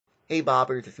Hey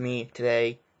Bobbers, it's me.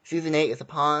 Today, Season 8 is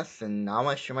upon us, and I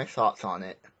want to share my thoughts on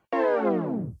it.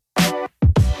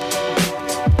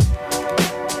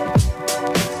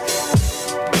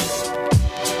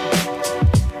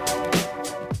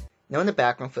 Now in the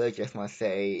background footage, I just want to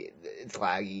say, it's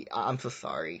laggy. I'm so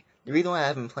sorry. The reason why I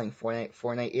haven't been playing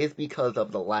Fortnite is because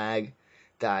of the lag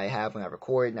that I have when I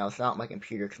record. Now, it's not my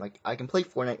computer, because I can play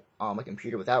Fortnite on my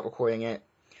computer without recording it.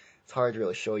 It's hard to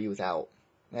really show you without.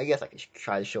 I guess I could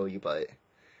try to show you, but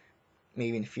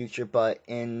maybe in the future. But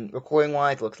in recording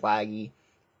wise, it looks laggy.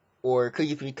 Or it could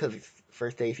just be because it's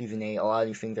first day season 8, a lot of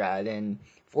these things are added in.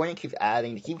 Fortnite keeps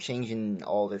adding, they keep changing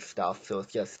all their stuff, so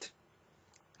it's just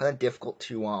kind of difficult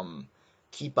to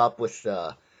keep up with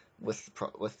the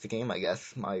game, I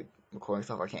guess. My recording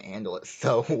software can't handle it.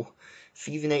 So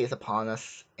season 8 is upon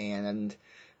us, and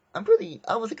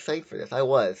I was excited for this. I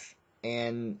was.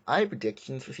 And I had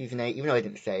predictions for season 8, even though I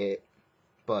didn't say it.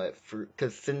 But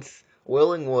because since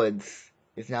Wailing Woods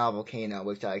is now a volcano,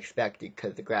 which I expected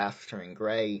because the grass is turning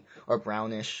gray or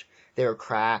brownish. There are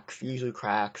cracks, usually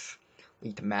cracks,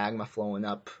 lead to magma flowing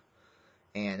up,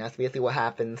 and that's basically what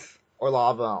happens. Or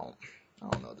lava, I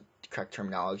don't know the correct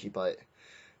terminology, but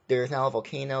there's now a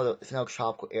volcano, it's now a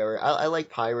tropical area. I like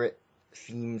pirate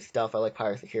themed stuff, I like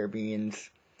Pirates of the Caribbean's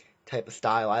type of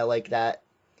style, I like that.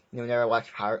 Whenever I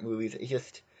watch pirate movies, it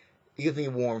gives me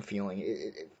a warm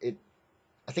feeling.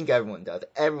 I think everyone does.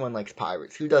 Everyone likes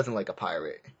pirates. Who doesn't like a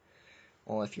pirate?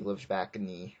 Well, unless you lived back in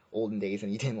the olden days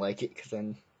and you didn't like it, because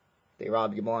then they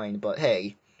rob you blind. But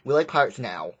hey, we like pirates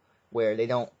now, where they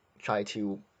don't try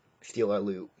to steal our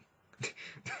loot.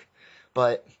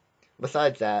 But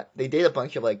besides that, they did a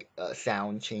bunch of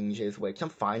sound changes, which I'm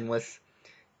fine with.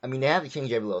 I mean, they have to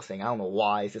change every little thing. I don't know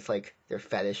why. It's just like their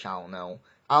fetish. I don't know.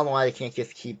 I don't know why they can't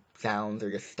just keep sounds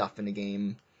or just stuff in the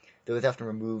game. They always have to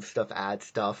remove stuff, add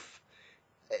stuff.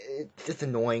 It's just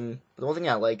annoying. But the one thing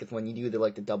I like is when you do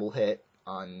the double hit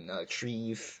on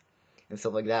trees and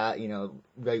stuff like that.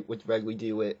 Which regularly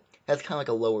do it. Has kind of like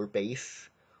a lower bass,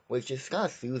 which is kind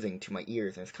of soothing to my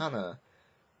ears, and it's kind of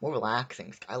more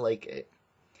relaxing. I like it.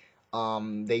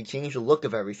 They changed the look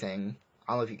of everything.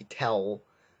 I don't know if you could tell,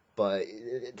 but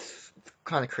it's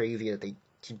kind of crazy that they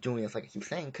keep doing this, like I keep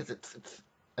saying, because it's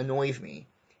annoys me.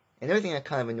 And everything that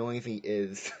kind of annoys me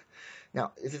is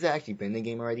now this has actually been in the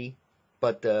game already.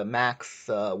 But the max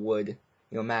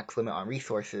max limit on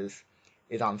resources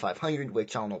is on 500,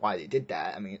 which I don't know why they did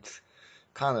that. I mean, it's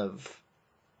kind of,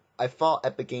 I thought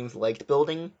Epic Games liked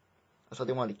building. I thought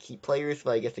they wanted to keep players,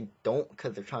 but I guess they don't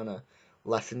because they're trying to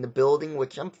lessen the building,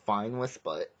 which I'm fine with,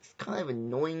 but it's kind of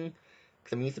annoying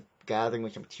because I'm used to gathering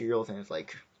with materials, and it's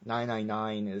like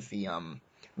 999 is the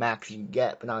max you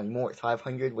get, but not anymore. It's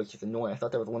 500, which is annoying. I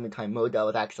thought there was a limited time mode that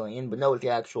was actually in, but no, it's the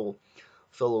actual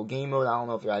solo game mode. I don't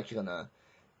know if they're actually gonna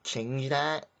change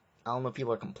that. I don't know if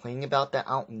people are complaining about that.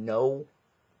 I don't know.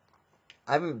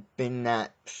 I haven't been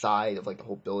that side of the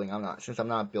whole building. Since I'm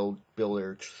not a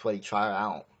builder, sweaty trier.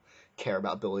 I don't care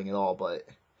about building at all. But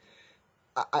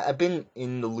I've been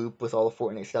in the loop with all the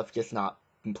Fortnite stuff, just not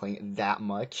complaining that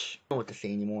much. I don't know what to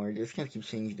say anymore. They're just gonna keep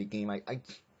changing the game. I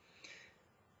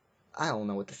don't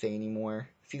know what to say anymore.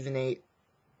 Season 8.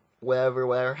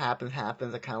 Whatever happens.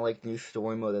 I kind of like the new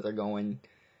story mode that they're going.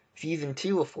 Season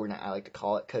 2 of Fortnite, I like to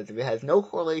call it, because if it has no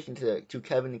correlation to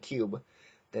Kevin the Cube,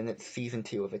 then it's Season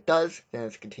 2. If it does, then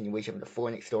it's a continuation of the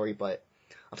Fortnite story, but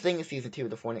I'm saying it's Season 2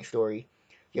 of the Fortnite story.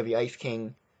 You have the Ice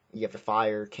King, you have the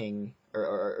Fire King,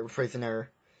 or Prisoner.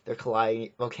 They're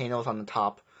colliding, volcanoes on the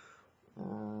top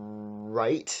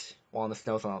right, while the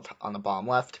snow's on the bottom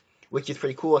left, which is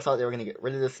pretty cool. I thought they were going to get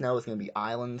rid of the snow, it's going to be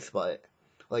islands, but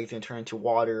it's going to turn into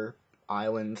water,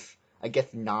 islands. I guess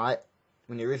not.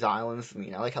 When there is islands, I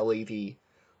mean, I like how Lazy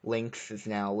Lynx is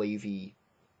now Lazy,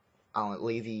 I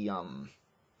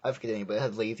forget the name, but it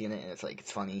has Lazy in it, and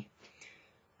it's funny.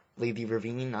 Lazy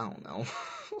Ravine, I don't know.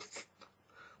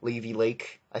 Lazy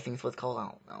Lake, I think is what it's called, I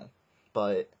don't know.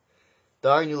 But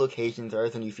there are new locations, there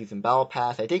is a new season battle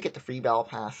pass. I did get the free battle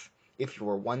pass, if you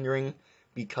were wondering,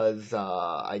 because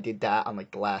I did that on the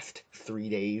last 3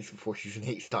 days before season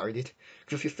 8 started,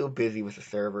 because you're still busy with the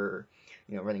server,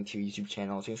 running 2 YouTube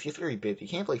channels. It's just very busy. You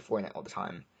can't play Fortnite all the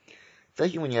time,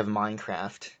 especially when you have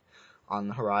Minecraft on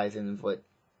the horizon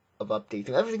of updates.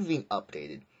 And everything's being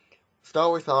updated. Star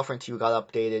Wars Battlefront 2 got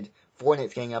updated.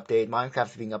 Fortnite's getting updated.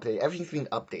 Minecraft's being updated. Everything's being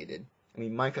updated. I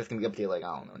mean, Minecraft's gonna be updated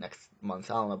I don't know, next month.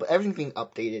 I don't know, but everything's being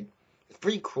updated. It's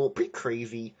pretty cool, pretty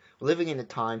crazy. We're living in a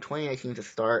time. 2019 is the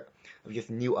start of just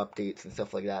new updates and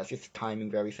stuff like that. It's just the timing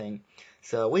of everything.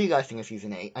 So, what do you guys think of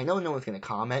Season 8? I know no one's gonna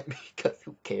comment because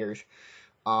who cares?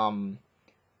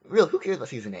 Real, who cares about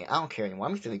Season 8? I don't care anymore.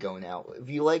 I'm just gonna go now. If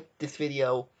you like this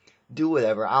video, do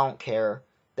whatever. I don't care.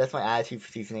 That's my attitude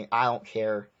for season 8. I don't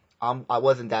care. I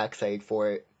wasn't that excited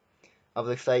for it. I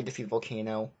was excited to see the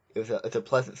volcano. It's a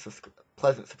pleasant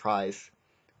surprise,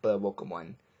 but a welcome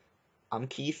one. I'm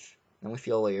Keith, and we'll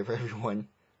see you all later, everyone.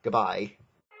 Goodbye.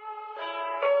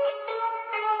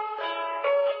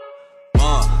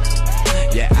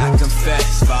 Yeah, I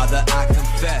confess, Father, I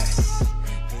confess,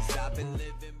 'cause I've been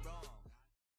living